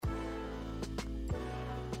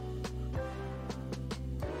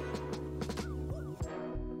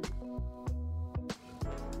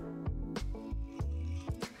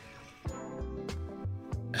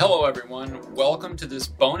Hello, everyone. Welcome to this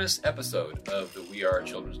bonus episode of the We Are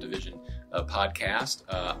Children's Division podcast.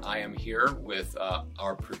 I am here with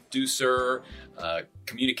our producer,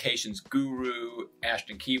 communications guru,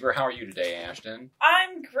 Ashton Keever. How are you today, Ashton?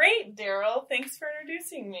 I'm great, Darrell. Thanks for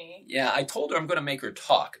introducing me. Yeah, I told her I'm going to make her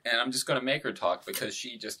talk, and I'm just going to make her talk because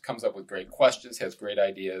she just comes up with great questions, has great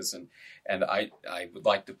ideas, and I would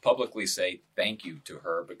like to publicly say thank you to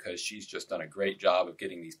her because she's just done a great job of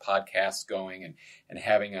getting these podcasts going and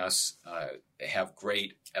having us have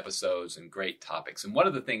great episodes and great topics. And one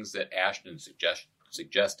of the things that Ashton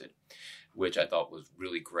suggested, which I thought was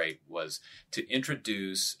really great, was to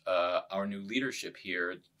introduce our new leadership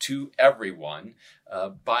here to everyone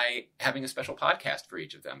by having a special podcast for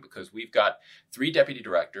each of them, because we've got 3 deputy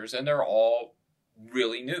directors and they're all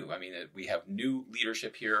really new. I mean, we have new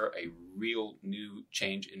leadership here, a real new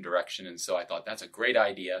change in direction. And so I thought that's a great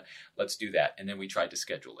idea. Let's do that. And then we tried to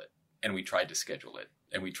schedule it, and we tried to schedule it,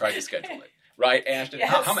 and we tried to schedule it. Right, Ashton?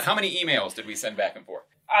 Yes. How many emails did we send back and forth?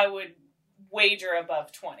 I would wager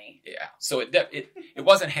above 20. Yeah, so it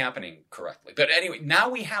wasn't happening correctly. But anyway, now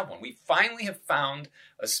we have one. We finally have found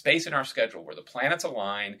a space in our schedule where the planets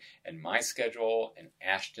align, and my schedule and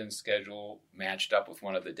Ashton's schedule matched up with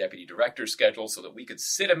one of the deputy director's schedules so that we could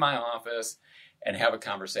sit in my office and have a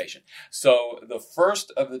conversation. So the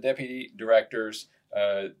first of the deputy directors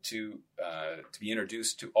to be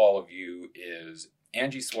introduced to all of you is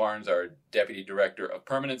Angie Swarnes, our Deputy Director of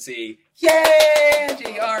Permanency. Yay,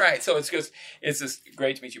 Angie! All right, so it's just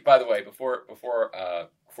great to meet you. By the way, before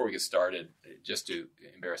we get started, just to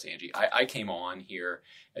embarrass Angie, I came on here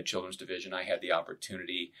at Children's Division. I had the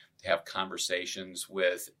opportunity to have conversations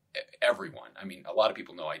with everyone. I mean, a lot of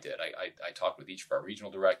people know I did. I talked with each of our regional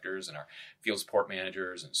directors and our field support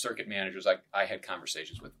managers and circuit managers. I had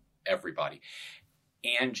conversations with everybody.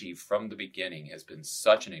 Angie, from the beginning, has been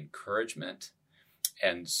such an encouragement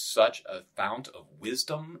and such a fount of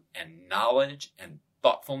wisdom and knowledge and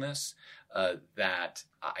thoughtfulness that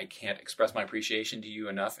I can't express my appreciation to you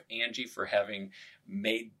enough, Angie, for having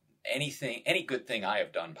made any good thing I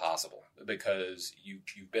have done possible, because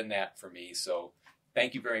you've been that for me. So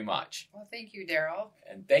thank you very much. Well, thank you, Darrell.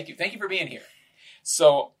 And thank you for being here.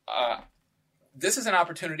 So this is an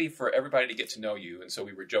opportunity for everybody to get to know you. And so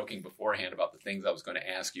we were joking beforehand about the things I was going to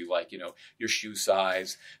ask you, like, your shoe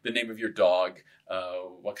size, the name of your dog,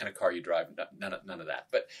 what kind of car you drive, none of that.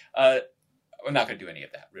 But we're not going to do any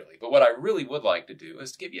of that, really. But what I really would like to do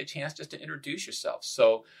is give you a chance just to introduce yourself.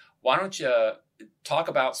 So why don't you talk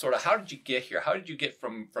about sort of how did you get here? How did you get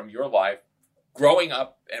from your life, growing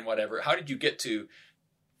up and whatever, how did you get to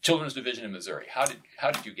Children's Division in Missouri? How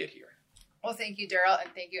did you get here? Well, thank you, Darrell, and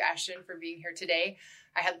thank you, Ashton, for being here today.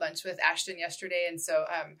 I had lunch with Ashton yesterday, and so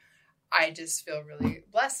I just feel really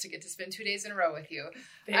blessed to get to spend 2 days in a row with you.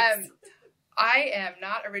 I am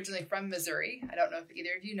not originally from Missouri. I don't know if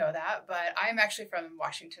either of you know that, but I'm actually from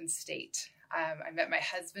Washington State. I met my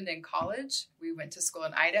husband in college. We went to school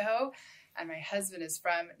in Idaho, and my husband is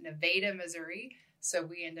from Nevada, Missouri, so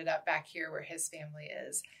we ended up back here where his family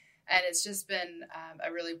is. And it's just been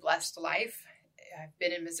a really blessed life. I've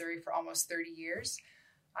been in Missouri for almost 30 years.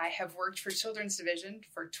 I have worked for Children's Division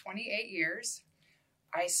for 28 years.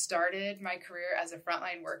 I started my career as a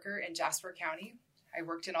frontline worker in Jasper County. I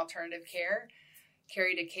worked in alternative care,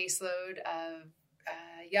 carried a caseload of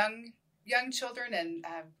young children, and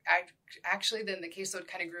actually then the caseload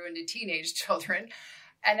kind of grew into teenage children.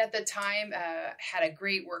 And at the time, had a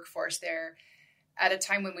great workforce there at a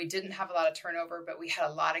time when we didn't have a lot of turnover, but we had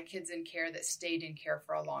a lot of kids in care that stayed in care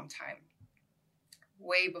for a long time.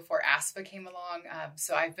 Way before ASFA came along.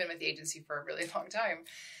 So I've been with the agency for a really long time.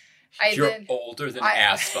 You're older than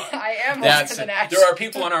ASFA. I am older than ASFA. There are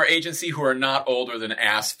people in our agency who are not older than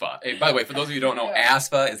ASFA. Hey, by the way, for those of you who don't know,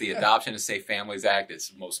 ASFA is the Adoption and Safe Families Act. It's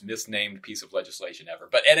the most misnamed piece of legislation ever.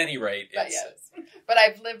 But at any rate, it's... But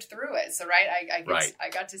I've lived through it. So, I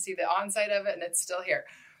got to see the onside of it, and it's still here.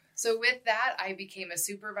 So with that, I became a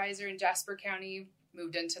supervisor in Jasper County,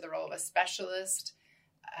 moved into the role of a specialist,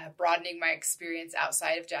 broadening my experience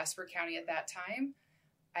outside of Jasper County at that time.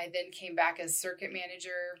 I then came back as circuit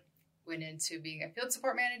manager, went into being a field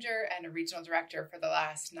support manager and a regional director for the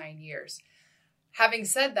last 9 years. Having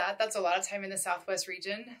said that, that's a lot of time in the Southwest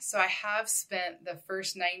region. So I have spent the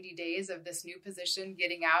first 90 days of this new position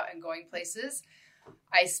getting out and going places.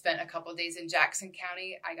 I spent a couple of days in Jackson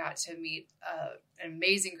County. I got to meet an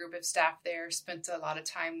amazing group of staff there, spent a lot of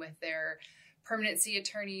time with their permanency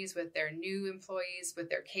attorneys, with their new employees, with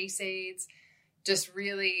their case aides, just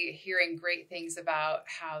really hearing great things about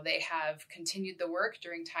how they have continued the work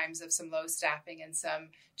during times of some low staffing and some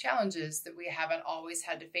challenges that we haven't always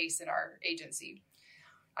had to face in our agency.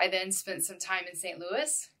 I then spent some time in St.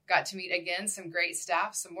 Louis, got to meet again some great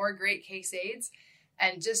staff, some more great case aides,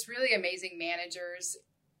 and just really amazing managers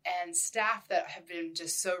and staff that have been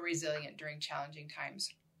just so resilient during challenging times.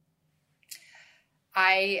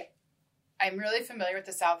 I'm really familiar with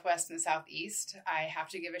the Southwest and the Southeast. I have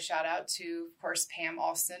to give a shout out to, of course, Pam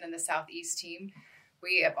Alston and the Southeast team.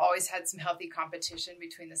 We have always had some healthy competition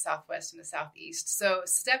between the Southwest and the Southeast. So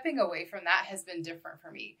stepping away from that has been different for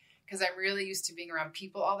me because I'm really used to being around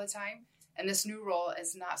people all the time. And this new role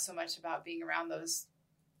is not so much about being around those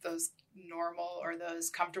normal or those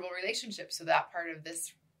comfortable relationships. So that part of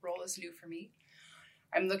this role is new for me.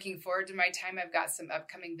 I'm looking forward to my time. I've got some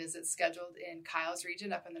upcoming visits scheduled in Kyle's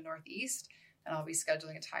region up in the Northeast, and I'll be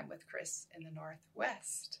scheduling a time with Chris in the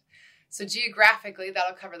Northwest. So geographically,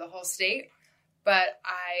 that'll cover the whole state, but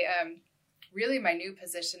really my new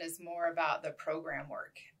position is more about the program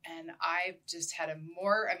work, and I've just had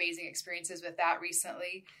more amazing experiences with that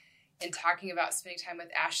recently. In talking about spending time with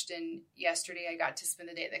Ashton yesterday, I got to spend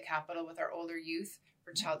the day at the Capitol with our older youth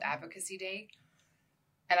for Child Advocacy Day.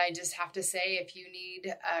 And I just have to say, if you need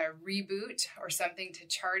a reboot or something to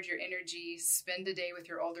charge your energy, spend a day with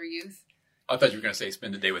your older youth. I thought you were going to say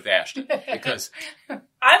spend a day with Ashton, because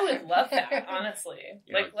I would love that, honestly.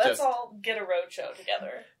 Let's all get a road show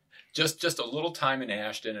together. Just a little time in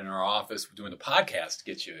Ashton in our office doing the podcast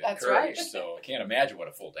gets you That's encouraged. Right. So I can't imagine what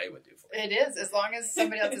a full day would do for you. It is, as long as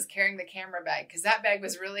somebody else is carrying the camera bag, because that bag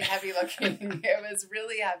was really heavy looking. It was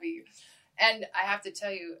really heavy. And I have to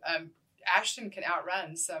tell you, Ashton can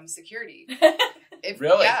outrun some security.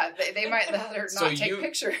 Really? Yeah, they might let her not take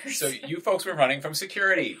pictures. So you folks were running from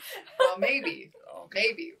security. Well, maybe. Okay.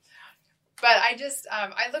 Maybe. But I just,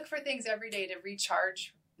 I look for things every day to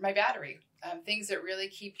recharge my battery. Things that really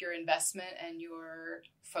keep your investment and your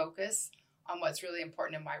focus on what's really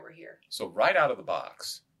important and why we're here. So right out of the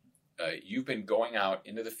box, you've been going out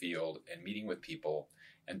into the field and meeting with people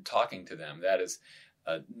and talking to them. That is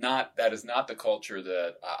not the culture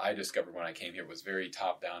that I discovered when I came here. It was very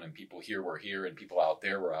top down, and people here were here and people out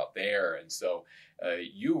there were out there. And so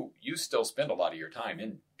you still spend a lot of your time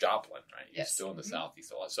in Joplin, right? You're Yes. still in the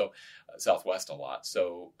Southeast a lot, so Southwest a lot.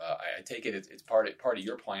 So I take it it's part of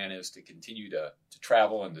your plan is to continue to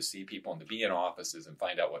travel and to see people and to be in offices and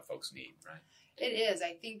find out what folks need, right? It is.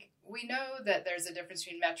 I think we know that there's a difference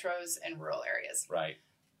between metros and rural areas. Right.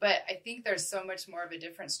 But I think there's so much more of a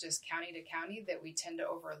difference just county to county that we tend to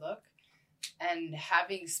overlook. And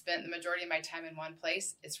having spent the majority of my time in one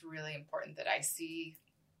place, it's really important that I see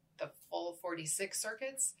the full 46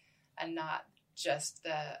 circuits and not just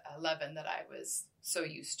the 11 that I was so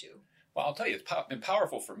used to. Well, I'll tell you, it's been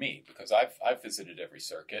powerful for me because I've visited every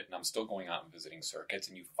circuit, and I'm still going out and visiting circuits,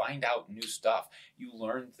 and you find out new stuff. You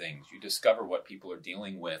learn things. You discover what people are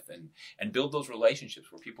dealing with, and build those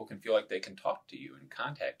relationships where people can feel like they can talk to you and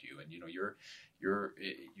contact you. And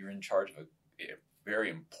you're in charge of a very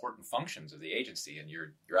important functions of the agency, and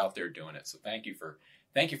you're out there doing it. So thank you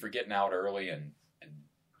for getting out early and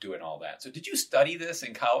doing all that. So did you study this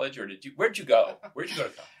in college, or where'd you go? Where'd you go to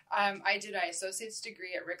college? I did my associate's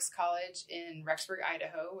degree at Ricks College in Rexburg,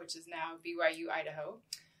 Idaho, which is now BYU, Idaho.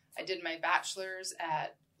 I did my bachelor's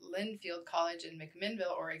at Linfield College in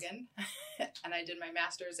McMinnville, Oregon. And I did my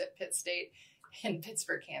master's at Pitt State in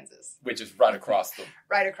Pittsburgh, Kansas. Which is right across the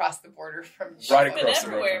border from right across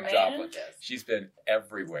the road from man. Joplin. Yes. She's been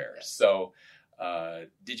everywhere. Yes. So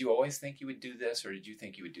did you always think you would do this, or did you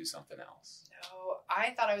think you would do something else? No, I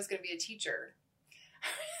thought I was going to be a teacher.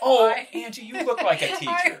 Oh, Angie, you look like a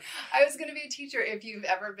teacher. I was going to be a teacher. If you've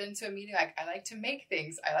ever been to a meeting, I like to make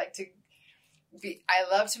things. I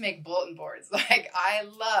love to make bulletin boards. I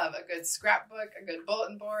love a good scrapbook, a good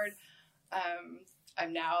bulletin board.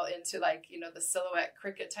 I'm now into the silhouette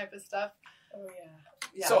cricket type of stuff. Oh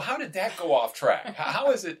yeah. So how did that go off track? How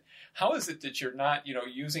is it that you're not,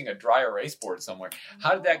 using a dry erase board somewhere?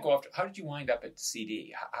 How did that go off? How did you wind up at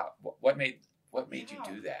CD? What made you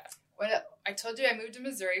do that? When I told you I moved to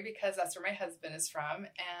Missouri because that's where my husband is from,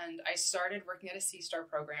 and I started working at a C-STAR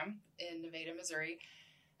program in Nevada, Missouri.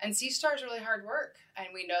 And C-STAR is really hard work, and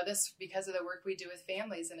we know this because of the work we do with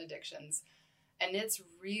families and addictions. And it's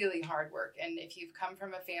really hard work. And if you've come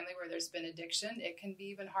from a family where there's been addiction, it can be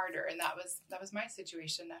even harder. And that was my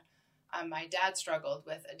situation. My dad struggled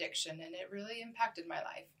with addiction, and it really impacted my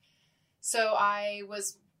life. So I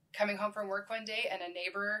was coming home from work one day, and a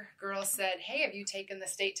neighbor girl said, "Hey, have you taken the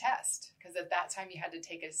state test?" Because at that time you had to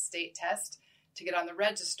take a state test to get on the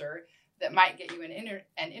register that might get you an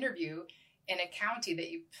interview in a county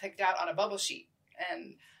that you picked out on a bubble sheet.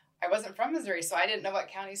 And I wasn't from Missouri, so I didn't know what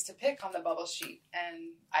counties to pick on the bubble sheet.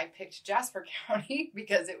 And I picked Jasper County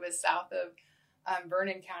because it was south of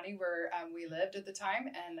Vernon County, where we lived at the time,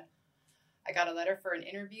 and I got a letter for an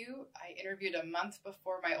interview. I interviewed a month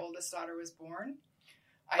before my oldest daughter was born.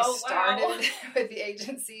 I started with the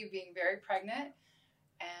agency being very pregnant,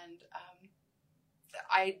 and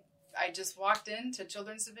I just walked into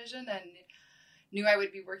Children's Division and knew I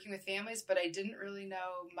would be working with families, but I didn't really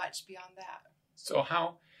know much beyond that.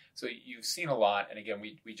 So you've seen a lot, and again,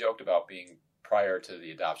 we joked about being prior to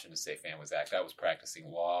the Adoption to Safe Families Act. I was practicing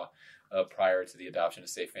law prior to the Adoption to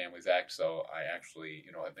Safe Families Act, so I actually,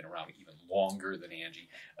 have been around even longer than Angie.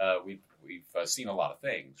 We've seen a lot of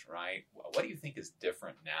things, right? What do you think is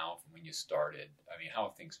different now from when you started? I mean, how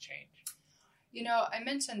have things changed? I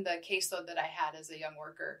mentioned the caseload that I had as a young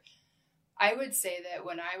worker. I would say that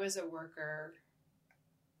when I was a worker,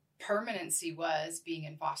 permanency was being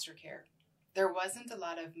in foster care. There wasn't a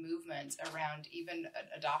lot of movement around even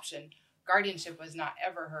adoption. Guardianship was not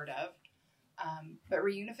ever heard of, but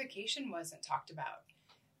reunification wasn't talked about.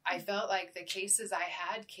 I felt like the cases I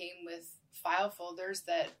had came with file folders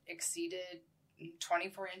that exceeded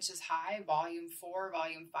 24 inches high. Volume 4,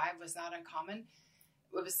 Volume 5 was not uncommon.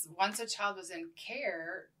 It was once a child was in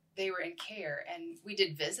care, they were in care, and we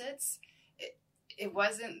did visits. It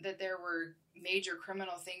wasn't that there were major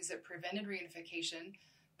criminal things that prevented reunification,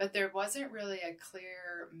 but there wasn't really a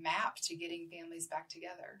clear map to getting families back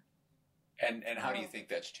together. And how do you think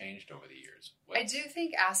that's changed over the years? I do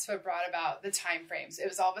think ASFA brought about the time frames. It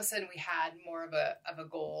was all of a sudden we had more of a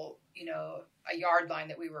goal, a yard line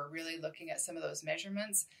that we were really looking at some of those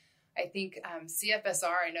measurements. I think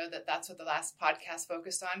CFSR, I know that's what the last podcast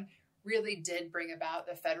focused on, really did bring about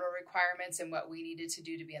the federal requirements and what we needed to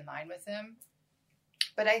do to be in line with them.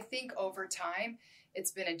 But I think over time,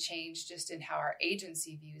 it's been a change just in how our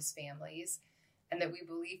agency views families and that we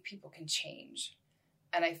believe people can change.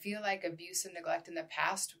 And I feel like abuse and neglect in the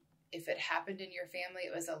past, if it happened in your family,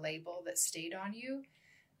 it was a label that stayed on you,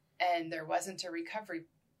 and there wasn't a recovery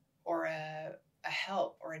or a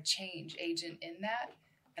help or a change agent in that.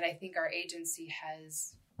 And I think our agency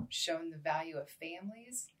has shown the value of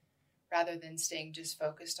families rather than staying just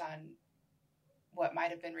focused on what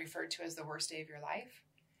might have been referred to as the worst day of your life.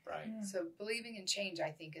 Right. So believing in change,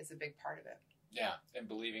 I think, is a big part of it. Yeah, and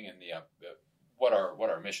believing in the what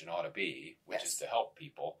our mission ought to be, which is to help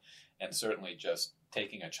people, and certainly just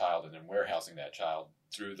taking a child and then warehousing that child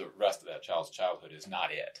through the rest of that child's childhood is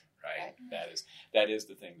not it, right? That is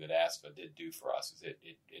the thing that ASFA did do for us. Is it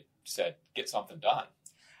said get something done.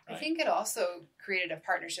 Right? I think it also created a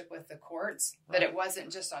partnership with the courts, that it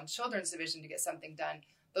wasn't just on Children's Division to get something done.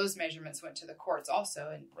 Those measurements went to the courts also.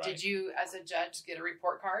 And did you, as a judge, get a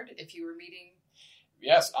report card if you were meeting?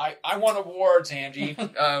 Yes, I won awards, Angie,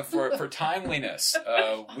 for timeliness.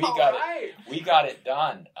 We got it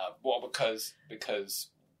done. Because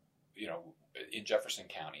in Jefferson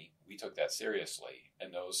County we took that seriously,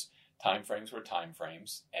 and those time frames were time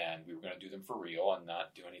frames, and we were going to do them for real and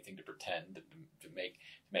not do anything to pretend to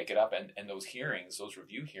make it up. And those hearings, those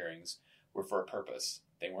review hearings, were for a purpose.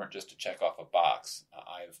 They weren't just to check off a box.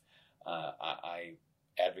 I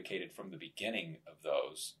advocated from the beginning of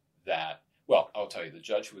those that. Well, I'll tell you, the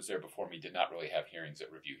judge who was there before me did not really have hearings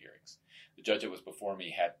at review hearings. The judge that was before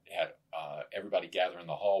me had everybody gather in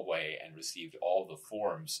the hallway and received all the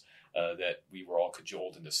forms that we were all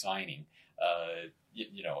cajoled into signing,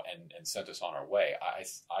 and sent us on our way.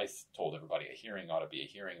 I told everybody a hearing ought to be a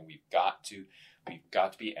hearing, and we've got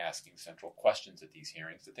to be asking central questions at these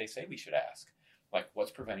hearings that they say we should ask, like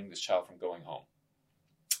what's preventing this child from going home?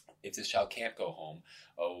 If this child can't go home,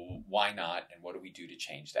 why not? And what do we do to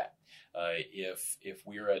change that? If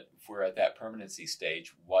we're at that permanency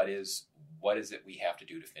stage, what is it we have to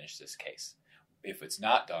do to finish this case? If it's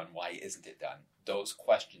not done, why isn't it done? Those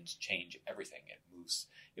questions change everything.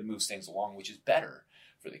 It moves things along, which is better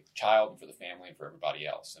for the child and for the family and for everybody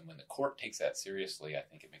else. And when the court takes that seriously, I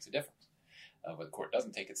think it makes a difference. When the court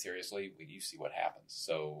doesn't take it seriously, you see what happens.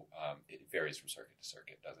 So it varies from circuit to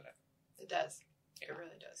circuit, doesn't it? It does. It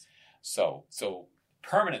really does. So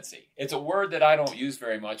permanency. It's a word that I don't use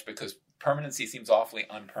very much because permanency seems awfully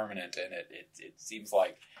unpermanent, and it seems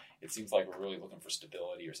like we're really looking for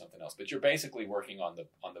stability or something else. But you're basically working on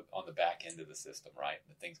the back end of the system, right?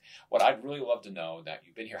 The things. What I'd really love to know, that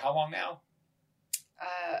you've been here how long now?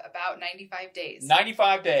 About 95 days.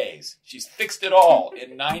 95 days. She's fixed it all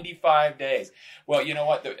in 95 days. Well, you know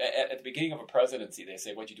what? At the beginning of a presidency, they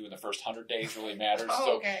say what you do in the first 100 days really matters.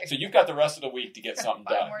 Okay. So you've got the rest of the week to get something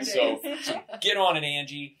done. So get on it,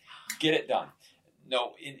 Angie. Get it done.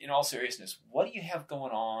 No, in all seriousness, what do you have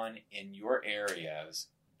going on in your areas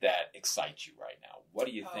that excites you right now? What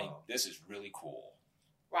do you think? This is really cool.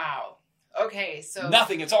 Wow. Okay, so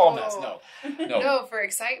nothing. It's all a mess. No. No, for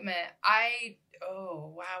excitement,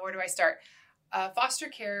 oh, wow, where do I start? Foster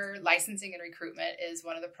care licensing and recruitment is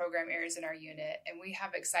one of the program areas in our unit, and we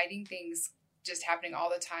have exciting things just happening all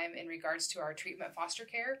the time in regards to our treatment foster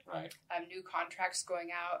care. Right. New contracts going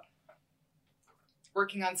out,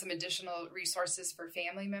 working on some additional resources for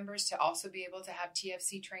family members to also be able to have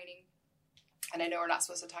TFC training. And I know we're not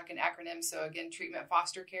supposed to talk in acronyms, so again, treatment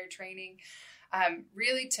foster care training,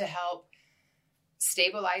 really to help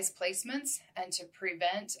stabilize placements and to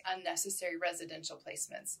prevent unnecessary residential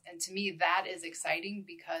placements. And to me, that is exciting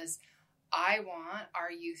because I want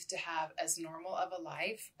our youth to have as normal of a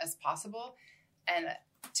life as possible. And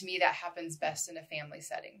to me, that happens best in a family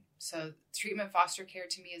setting. So treatment foster care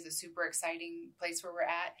to me is a super exciting place where we're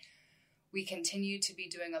at. We continue to be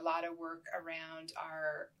doing a lot of work around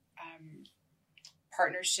our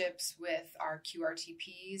partnerships with our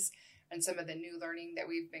QRTPs and some of the new learning that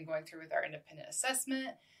we've been going through with our independent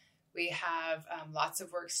assessment. We have lots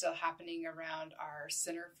of work still happening around our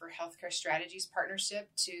Center for Healthcare Strategies partnership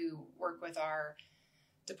to work with our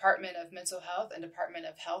Department of Mental Health and Department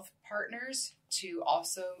of Health partners to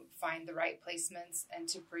also find the right placements and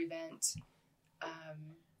to prevent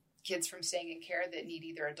kids from staying in care that need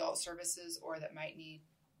either adult services or that might need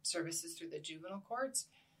services through the juvenile courts.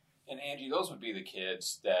 And Angie, those would be the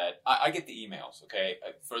kids that I get the emails. Okay,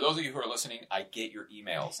 for those of you who are listening, I get your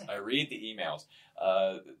emails. I read the emails.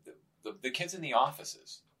 The kids in the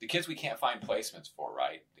offices, the kids we can't find placements for,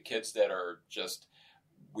 right? The kids that are just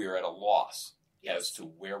we're at a loss as to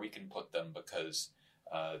where we can put them because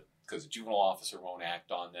the juvenile officer won't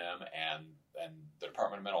act on them, and the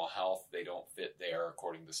Department of Mental Health, they don't fit there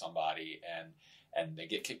according to somebody, and they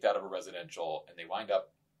get kicked out of a residential and they wind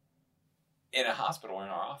up in a hospital or in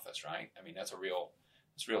our office, right? I mean, it's a real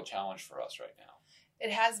challenge for us right now.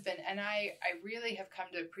 It has been, and I really have come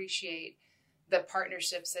to appreciate the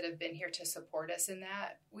partnerships that have been here to support us in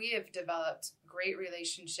that. We have developed great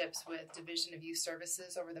relationships with Division of Youth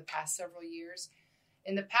Services over the past several years.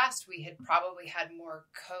 In the past, we had probably had more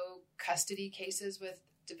co-custody cases with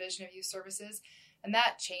Division of Youth Services, and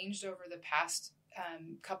that changed over the past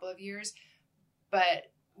couple of years.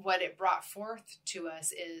 But what it brought forth to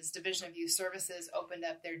us is Division of Youth Services opened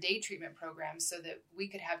up their day treatment programs so that we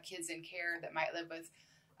could have kids in care that might live with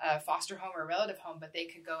a foster home or relative home, but they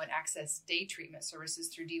could go and access day treatment services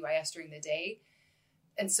through DYS during the day.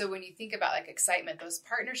 And so when you think about like excitement, those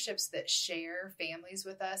partnerships that share families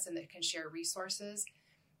with us and that can share resources,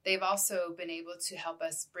 they've also been able to help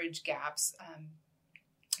us bridge gaps,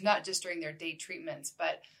 not just during their day treatments,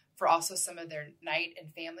 but for also some of their night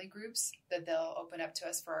and family groups that they'll open up to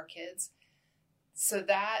us for our kids. So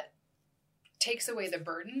that takes away the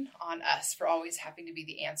burden on us for always having to be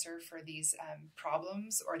the answer for these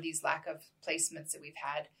problems or these lack of placements that we've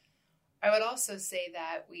had. I would also say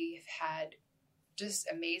that we've had just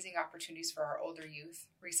amazing opportunities for our older youth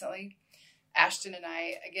recently. Ashton and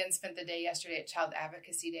I, again, spent the day yesterday at Child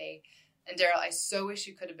Advocacy Day. And Darrell, I so wish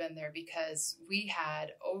you could have been there because we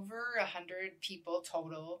had over 100 people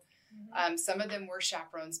total. Mm-hmm. Some of them were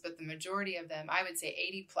chaperones, but the majority of them, I would say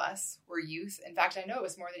 80 plus, were youth. In fact, I know it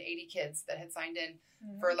was more than 80 kids that had signed in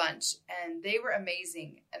for lunch. And they were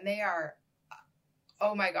amazing. And they are,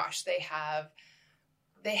 oh my gosh, they have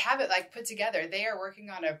it like put together. They are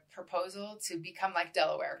working on a proposal to become like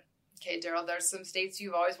Delaware. Okay, Darrell, there's some states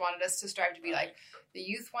you've always wanted us to strive to be like. The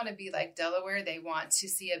youth want to be like Delaware. They want to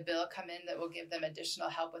see a bill come in that will give them additional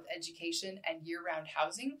help with education and year-round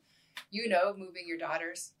housing. You know, moving your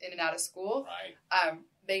daughters in and out of school. Right.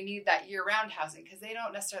 They need that year-round housing because they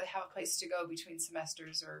don't necessarily have a place to go between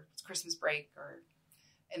semesters or Christmas break or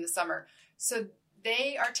in the summer. So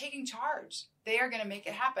they are taking charge. They are going to make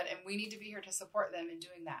it happen, and we need to be here to support them in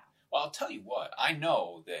doing that. Well, I'll tell you what. I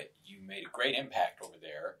know that you made a great impact over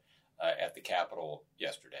there at the Capitol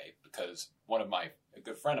yesterday because a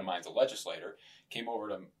good friend of mine's a legislator, came over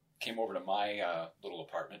to my little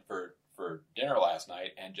apartment for dinner last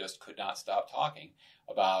night and just could not stop talking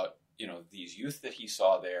about these youth that he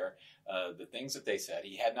saw there, the things that they said.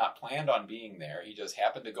 He had not planned on being there. He just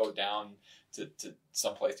happened to go down to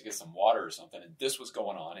some place to get some water or something, and this was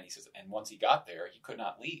going on. And he says, and once he got there, he could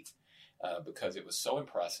not leave because it was so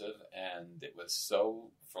impressive and it was so,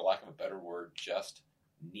 for lack of a better word, just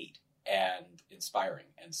neat and inspiring.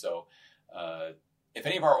 And so if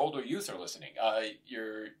any of our older youth are listening,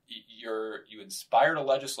 you inspired a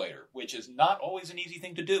legislator, which is not always an easy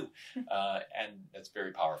thing to do, and that's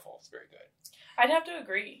very powerful. It's very good. I'd have to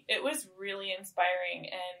agree. It was really inspiring,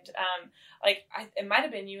 and it might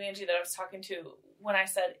have been you, Angie, that I was talking to when I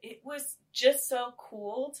said it was just so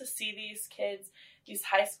cool to see these kids these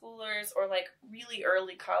high schoolers or like really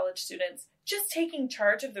early college students just taking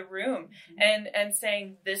charge of the room and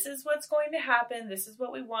saying, this is what's going to happen, this is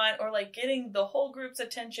what we want, or like getting the whole group's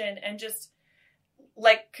attention and just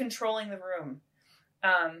like controlling the room.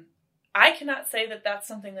 I cannot say that that's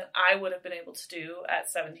something that I would have been able to do at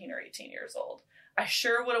 17 or 18 years old. I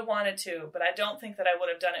sure would have wanted to, but I don't think that I would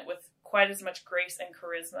have done it with quite as much grace and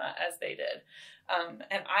charisma as they did.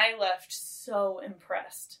 And I left so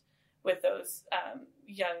impressed with those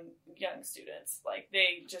young students. Like,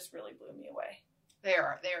 they just really blew me away. They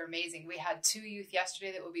are amazing. We had 2 youth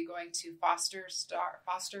yesterday that will be going to foster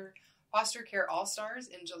care all-stars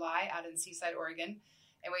in July out in Seaside, Oregon.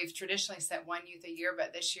 And we've traditionally sent 1 youth a year,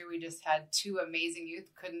 but this year we just had 2 amazing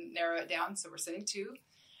youth. Couldn't narrow it down, so we're sending 2.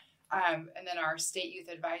 And then our State Youth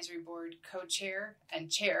Advisory Board co-chair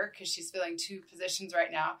and chair, because she's filling 2 positions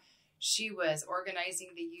right now, she was organizing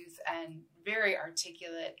the youth and very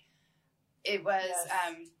articulate. It was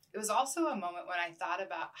it was also a moment when I thought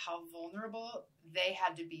about how vulnerable they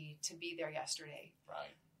had to be there yesterday.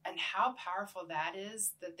 Right. And how powerful that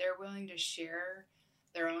is, that they're willing to share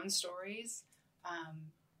their own stories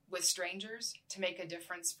with strangers to make a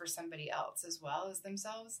difference for somebody else as well as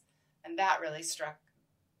themselves. And that really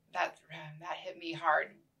that hit me hard.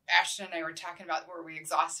 Ashton and I were talking about, were we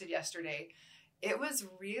exhausted yesterday? It was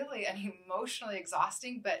really an emotionally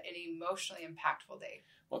exhausting, but an emotionally impactful day.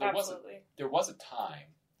 Well, there was a time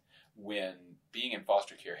when being in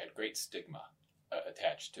foster care had great stigma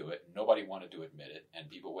attached to it. Nobody wanted to admit it, and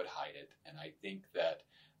people would hide it. And I think that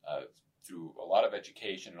through a lot of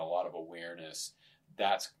education and a lot of awareness,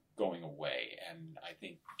 that's going away. And I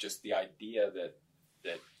think just the idea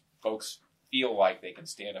that folks feel like they can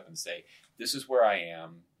stand up and say, this is where I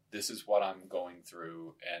am, this is what I'm going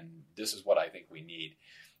through, and this is what I think we need,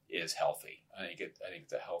 is healthy. I think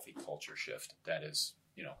it's a healthy culture shift that is,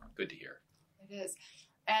 good to hear. It is.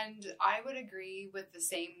 And I would agree with the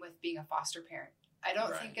same with being a foster parent. I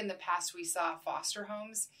don't think in the past we saw foster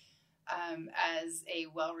homes as a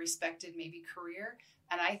well-respected maybe career.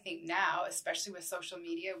 And I think now, especially with social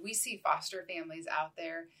media, we see foster families out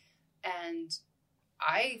there, and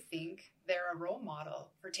I think they're a role model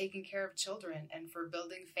for taking care of children and for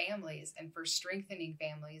building families and for strengthening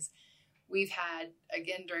families. We've had,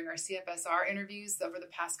 again, during our CFSR interviews over the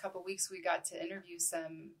past couple of weeks, we got to interview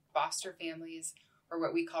some foster families, or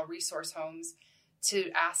what we call resource homes, to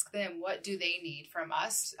ask them what do they need from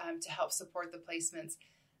us to help support the placements.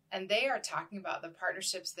 And they are talking about the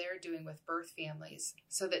partnerships they're doing with birth families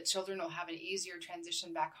so that children will have an easier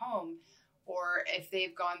transition back home. Or if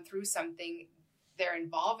they've gone through something, they're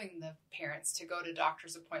involving the parents to go to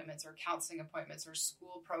doctor's appointments or counseling appointments or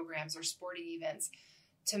school programs or sporting events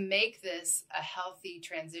to make this a healthy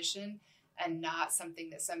transition and not something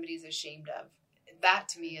that somebody's ashamed of. That,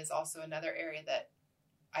 to me, is also another area that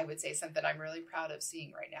I would say something I'm really proud of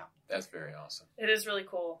seeing right now. That's very awesome. It is really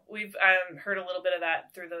cool. We've heard a little bit of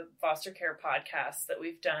that through the foster care podcasts that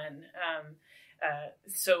we've done.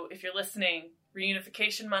 So if you're listening,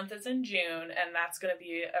 Reunification Month is in June, and that's going to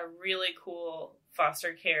be a really cool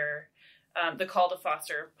foster care, the Call to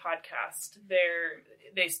Foster podcast.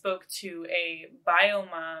 They spoke to a bio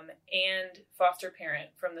mom and foster parent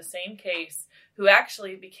from the same case who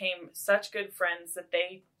actually became such good friends that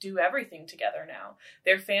they do everything together now.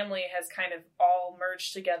 Their family has kind of all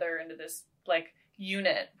merged together into this like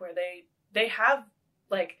unit where they have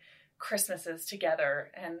like Christmases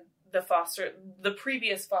together, and the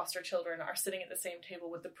previous foster children are sitting at the same table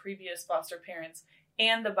with the previous foster parents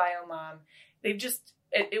and the bio mom.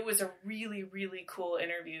 It was a really, really cool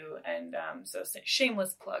interview, and so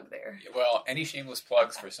shameless plug there. Well, any shameless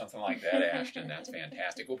plugs for something like that, Ashton, that's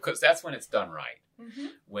fantastic. Well, because that's when it's done right. Mm-hmm.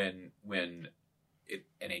 When it,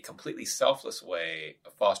 in a completely selfless way,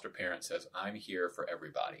 a foster parent says, I'm here for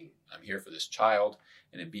everybody. I'm here for this child,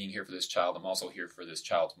 and in being here for this child, I'm also here for this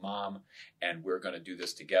child's mom, and we're going to do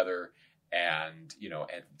this together. And,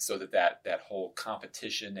 and so that whole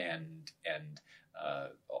competition and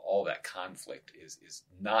all that conflict is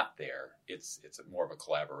not there. It's more of a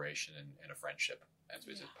collaboration and a friendship. That's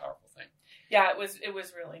a powerful thing. Yeah, it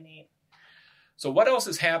was really neat. So what else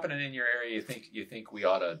is happening in your area you think we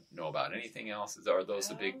ought to know about? Anything else? Are those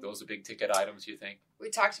the big ticket items, you think? We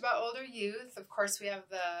talked about older youth. Of course, we have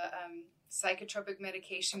the psychotropic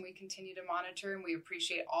medication we continue to monitor, and we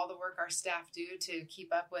appreciate all the work our staff do to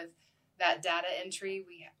keep up with that data entry.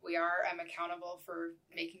 We are accountable for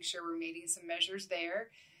making sure we're meeting some measures there.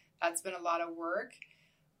 That's been a lot of work.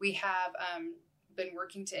 We have been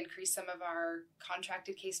working to increase some of our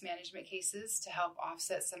contracted case management cases to help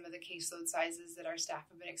offset some of the caseload sizes that our staff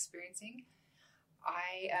have been experiencing.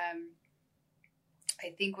 I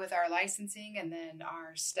I think with our licensing and then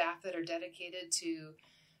our staff that are dedicated to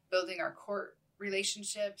building our court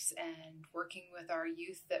relationships and working with our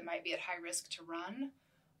youth that might be at high risk to run,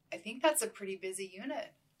 I think that's a pretty busy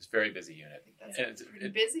unit. It's a very busy unit. I think that's pretty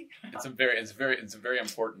busy. It's a very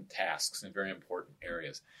important tasks and very important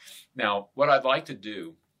areas. Now, what I'd like to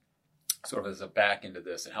do, sort of as a back into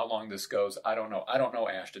this, and how long this goes, I don't know,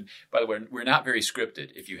 Ashton. By the way, we're not very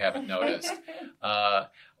scripted, if you haven't noticed.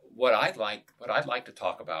 What I'd like to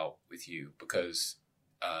talk about with you, because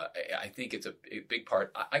I think it's a big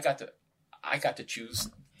part. I got to choose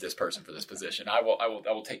this person for this position. I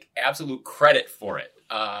will take absolute credit for it.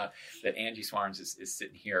 That Angie Swarnes is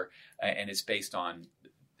sitting here, and it's based on,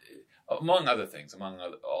 among other things,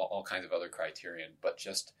 all kinds of other criterion, but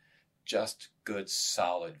just good,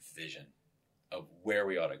 solid vision of where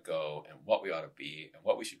we ought to go and what we ought to be and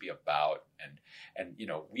what we should be about. And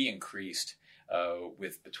we increased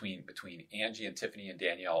with between Angie and Tiffany and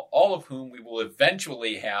Danielle, all of whom we will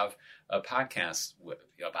eventually have podcasts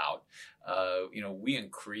about. We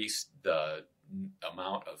increased the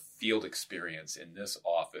amount of field experience in this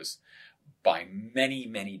office by many,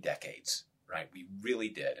 many decades. Right, we really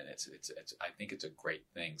did, and it's I think it's a great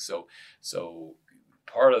thing. So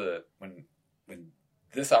part of when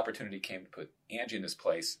this opportunity came to put Angie in this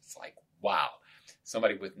place, it's like, wow,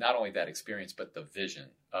 somebody with not only that experience but the vision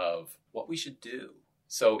of what we should do.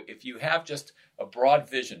 So if you have just a broad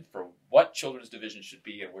vision for what Children's Division should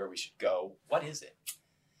be and where we should go, what is it?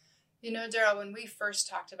 Darrell, when we first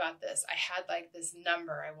talked about this, I had like this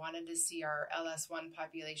number I wanted to see our LS1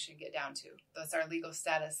 population get down to. That's our legal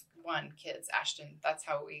status 1 kids. Ashton, that's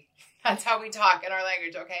how we talk in our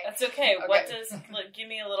language, okay? That's okay. Give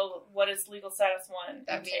me a little, what is legal status 1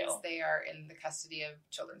 That entail? means they are in the custody of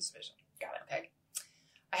Children's Division. Got it. Okay.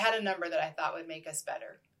 I had a number that I thought would make us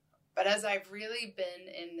better. But as I've really been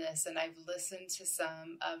in this and I've listened to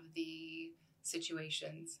some of the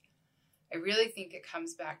situations, I really think it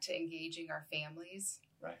comes back to engaging our families.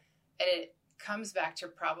 Right. And it comes back to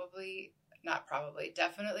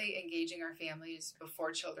definitely engaging our families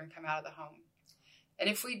before children come out of the home. And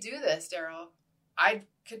if we do this, Darrell, I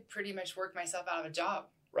could pretty much work myself out of a job.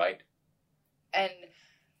 Right. And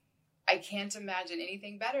I can't imagine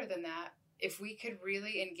anything better than that. If we could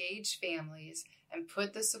really engage families and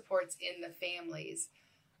put the supports in the families.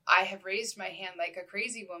 I have raised my hand like a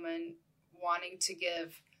crazy woman wanting to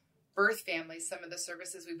give birth families some of the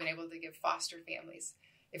services we've been able to give foster families.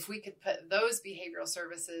 If we could put those behavioral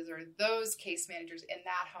services or those case managers in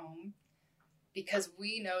that home, because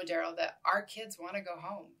we know, Darrell, that our kids want to go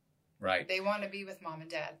home. Right. They want to be with mom and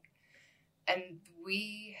dad. And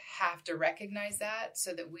we have to recognize that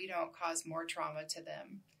so that we don't cause more trauma to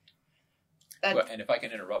them. And if I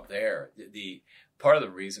can interrupt there, the part of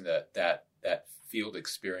the reason that field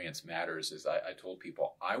experience matters is I told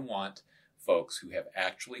people I want folks who have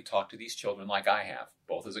actually talked to these children like I have,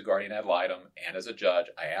 both as a guardian ad litem and as a judge.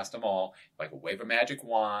 I asked them all, if I could wave a magic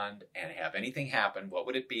wand and have anything happen, what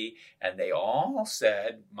would it be? And they all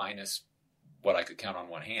said, minus what I could count on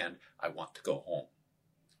one hand, I want to go home.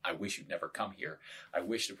 I wish you'd never come here. I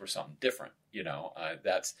wish it were something different.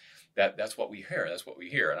 That's what we hear. That's what we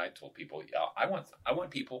hear. And I told people, I want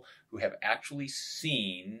people who have actually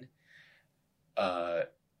seen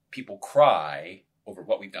people cry over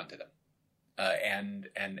what we've done to them. And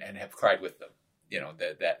have cried with them,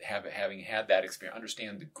 having had that experience,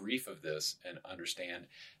 understand the grief of this and understand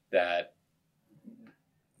that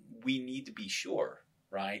we need to be sure,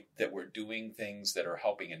 right, that we're doing things that are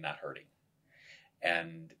helping and not hurting.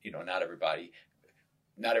 And,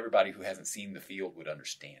 not everybody who hasn't seen the field would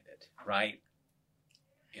understand it, right?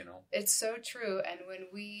 It's so true. And when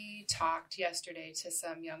we talked yesterday to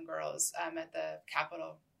some young girls at the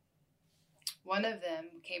Capitol, one of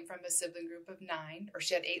them came from a sibling group of 9, or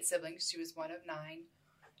she had 8 siblings. She was one of 9,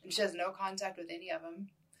 and she has no contact with any of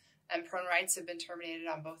them. And parental rights have been terminated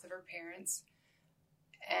on both of her parents.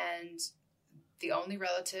 And the only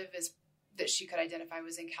relative that she could identify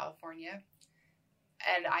was in California.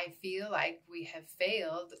 And I feel like we have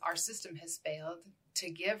failed, our system has failed to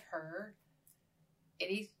give her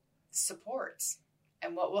any supports.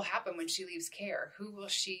 And what will happen when she leaves care? Who will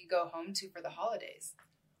she go home to for the holidays?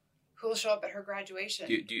 Who will show up at her graduation?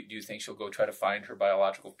 Do you think she'll go try to find her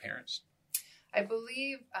biological parents? I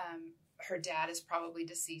believe her dad is probably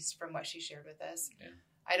deceased from what she shared with us. Yeah.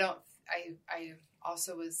 I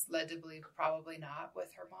also was led to believe probably not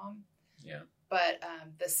with her mom. Yeah. But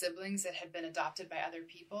the siblings that had been adopted by other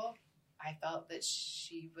people, I felt that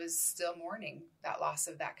she was still mourning that loss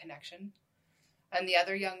of that connection. And the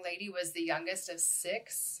other young lady was the youngest of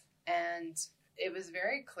 6, and it was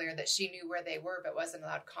very clear that she knew where they were but wasn't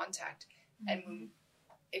allowed contact. Mm-hmm. And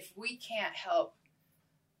if we can't help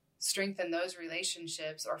strengthen those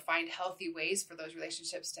relationships or find healthy ways for those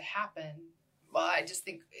relationships to happen, well, I just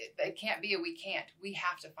think it can't be a we can't. We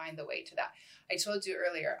have to find the way to that. I told you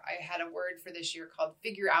earlier, I had a word for this year called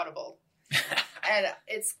figure outable. And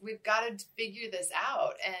we've got to figure this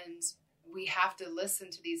out, and we have to listen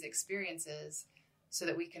to these experiences so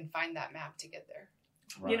that we can find that map to get there.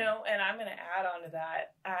 Right. And I'm going to add on to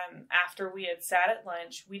that. After we had sat at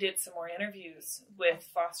lunch, we did some more interviews with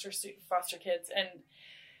foster kids, and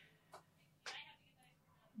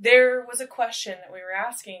there was a question that we were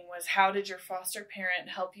asking was, how did your foster parent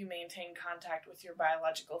help you maintain contact with your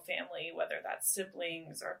biological family, whether that's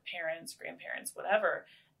siblings or parents, grandparents, whatever?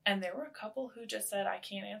 And there were a couple who just said, I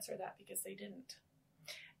can't answer that because they didn't.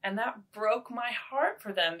 And that broke my heart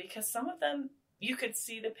for them, because some of them, you could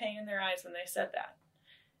see the pain in their eyes when they said that.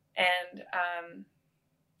 And,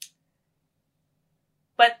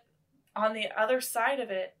 but on the other side of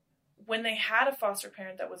it, when they had a foster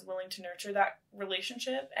parent that was willing to nurture that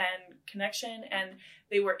relationship and connection, and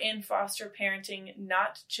they were in foster parenting,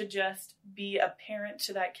 not to just be a parent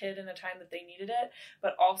to that kid in the time that they needed it,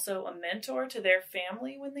 but also a mentor to their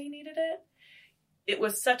family when they needed it, it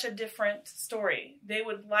was such a different story. They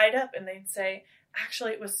would light up and they'd say,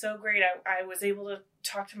 actually, it was so great. I was able to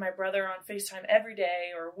talk to my brother on FaceTime every day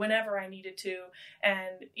or whenever I needed to.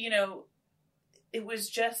 And, it was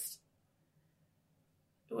just,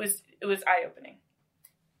 it was eye-opening,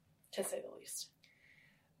 to say the least.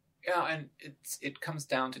 Yeah, and it comes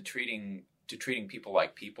down to treating people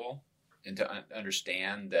like people, and to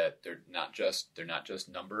understand that they're not just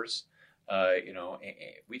numbers.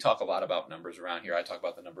 We talk a lot about numbers around here. I talk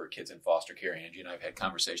about the number of kids in foster care. Angie and I have had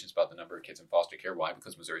conversations about the number of kids in foster care. Why?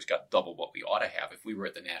 Because Missouri's got double what we ought to have. If we were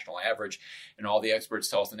at the national average, and all the experts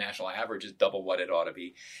tell us the national average is double what it ought to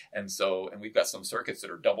be. And we've got some circuits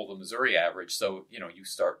that are double the Missouri average. So, you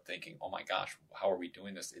start thinking, oh my gosh, how are we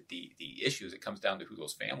doing this? The issues, it comes down to who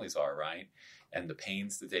those families are, right? And the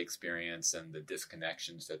pains that they experience and the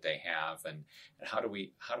disconnections that they have, and how do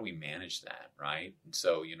we manage that, right? And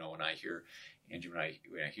so, when I hear, Angie, when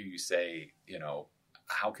I hear you say,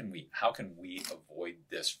 how can we avoid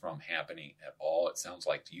this from happening at all? It sounds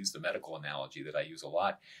like, to use the medical analogy that I use a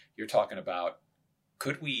lot, you're talking about,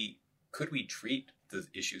 could we treat the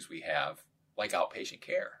issues we have like outpatient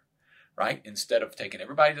care, right? Instead of taking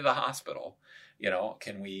everybody to the hospital,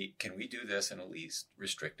 can we do this in a least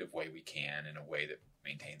restrictive way we can, in a way that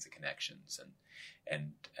maintains the connections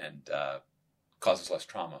and causes less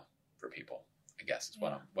trauma for people, I guess is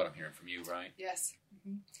what I'm hearing from you, right? Yes.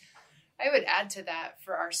 Mm-hmm. I would add to that,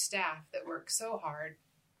 for our staff that work so hard,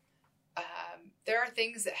 there are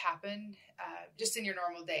things that happen just in your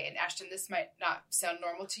normal day. And Ashton, this might not sound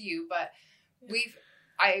normal to you, but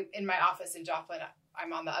in my office in Joplin,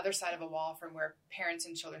 I'm on the other side of a wall from where parents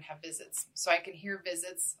and children have visits. So I can hear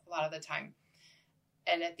visits a lot of the time.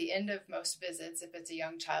 And at the end of most visits, if it's a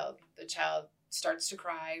young child, the child starts to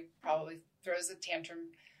cry, probably throws a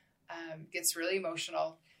tantrum, gets really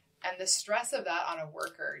emotional. And the stress of that on a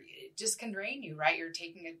worker, it just can drain you, right? You're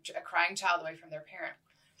taking a crying child away from their parent.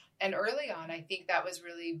 And early on, I think that was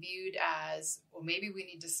really viewed as, well, maybe we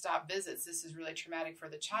need to stop visits. This is really traumatic for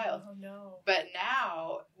the child. Oh, no. But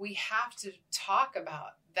now we have to talk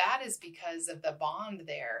about that, is because of the bond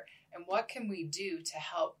there. And what can we do to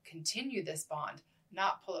help continue this bond,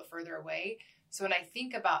 not pull it further away? So when I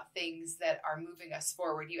think about things that are moving us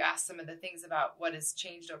forward, you asked some of the things about what has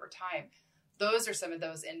changed over time. Those are some of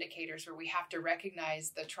those indicators where we have to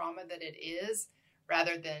recognize the trauma that it is,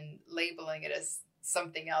 rather than labeling it as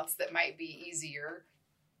something else that might be easier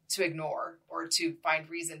to ignore or to find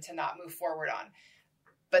reason to not move forward on.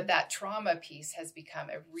 But that trauma piece has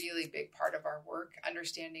become a really big part of our work.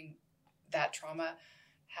 Understanding that trauma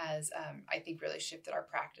has, I think, really shifted our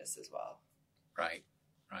practice as well. Right.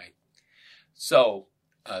 So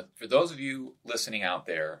for those of you listening out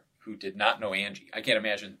there who did not know Angie, I can't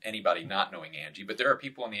imagine anybody not knowing Angie, but there are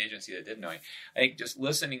people in the agency that didn't know. I think just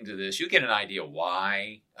listening to this, you get an idea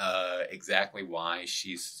why, exactly why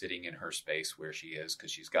she's sitting in her space where she is,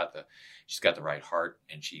 because she's got the right heart,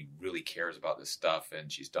 and she really cares about this stuff,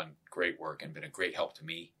 and she's done great work and been a great help to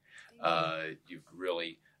me. You've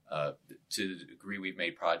really, to the degree we've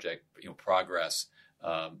made progress.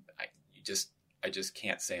 I just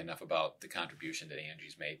can't say enough about the contribution that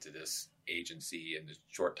Angie's made to this agency in the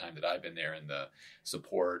short time that I've been there, and the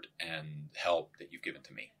support and help that you've given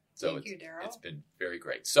to me. So Thank you, Darrell. It's been very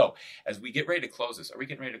great. So as we get ready to close this, are we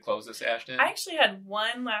getting ready to close this, Ashton? I actually had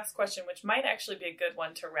one last question, which might actually be a good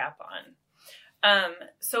one to wrap on.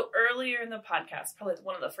 So earlier in the podcast, probably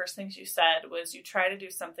one of the first things you said was you try to do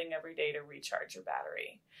something every day to recharge your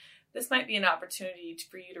battery. this might be an opportunity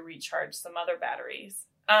for you to recharge some other batteries.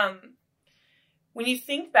 When you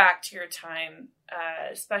think back to your time,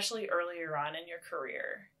 especially earlier on in your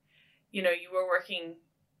career, you were working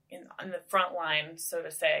on the front line, so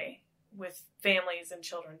to say, with families and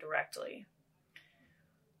children directly.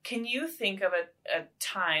 Can you think of a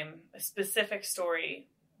time, a specific story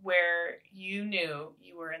where you knew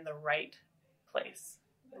you were in the right place,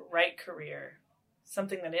 the right career,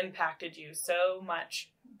 something that impacted you so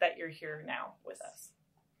much that you're here now with us?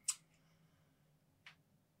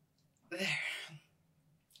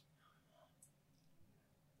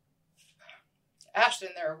 Ashton,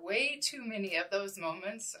 there are way too many of those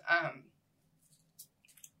moments.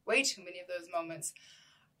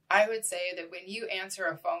 I would say that when you answer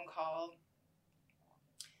a phone call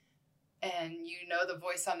and you know the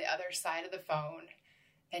voice on the other side of the phone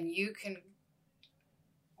and you can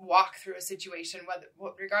walk through a situation,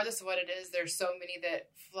 regardless of what it is, there's so many that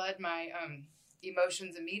flood my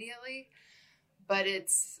emotions immediately. But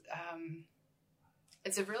it's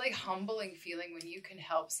a really humbling feeling when you can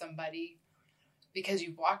help somebody because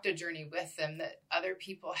you've walked a journey with them that other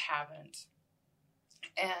people haven't.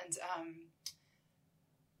 And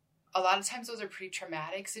a lot of times those are pretty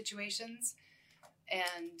traumatic situations,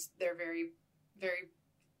 and they're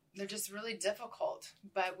they're just really difficult.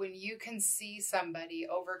 But when you can see somebody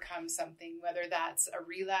overcome something, whether that's a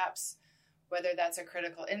relapse, whether that's a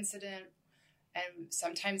critical incident, and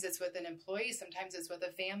sometimes it's with an employee, sometimes it's with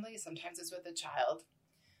a family, sometimes it's with a child.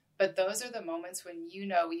 But those are the moments when you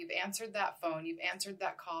know you've answered that phone, you've answered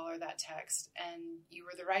that call or that text, and you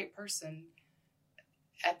were the right person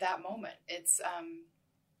at that moment. It's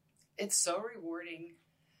so rewarding.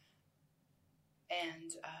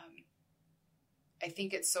 And I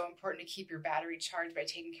think it's so important to keep your battery charged by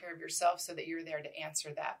taking care of yourself so that you're there to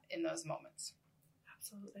answer that in those moments.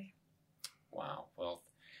 Absolutely. Wow. Well,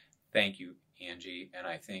 thank you, Angie. And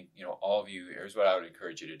I think, all of you, here's what I would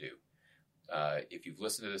encourage you to do. If you've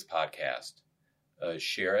listened to this podcast,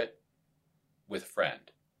 share it with a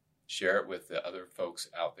friend. Share it with the other folks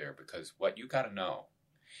out there, because what you got to know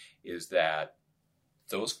is that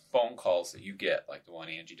those phone calls that you get, like the one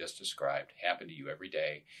Angie just described, happen to you every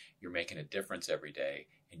day. You're making a difference every day,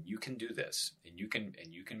 and you can do this, and you can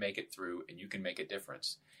make it through, and you can make a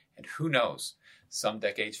difference. And who knows, some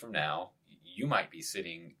decades from now, you might be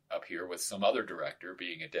sitting up here with some other director,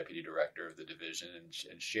 being a deputy director of the division,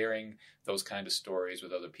 and sharing those kind of stories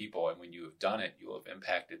with other people. And when you have done it, you'll have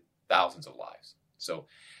impacted thousands of lives. So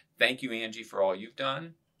thank you, Angie, for all you've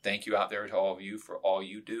done. Thank you out there to all of you for all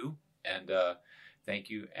you do. And thank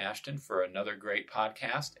you, Ashton, for another great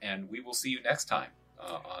podcast. And we will see you next time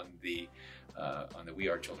on the We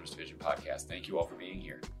Are Children's Division podcast. Thank you all for being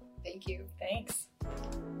here. Thank you. Thanks.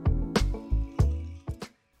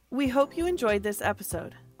 We hope you enjoyed this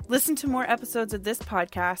episode. Listen to more episodes of this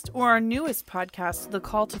podcast or our newest podcast, The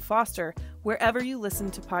Call to Foster, wherever you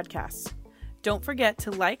listen to podcasts. Don't forget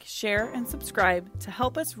to like, share, and subscribe to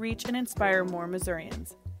help us reach and inspire more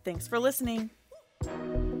Missourians. Thanks for listening.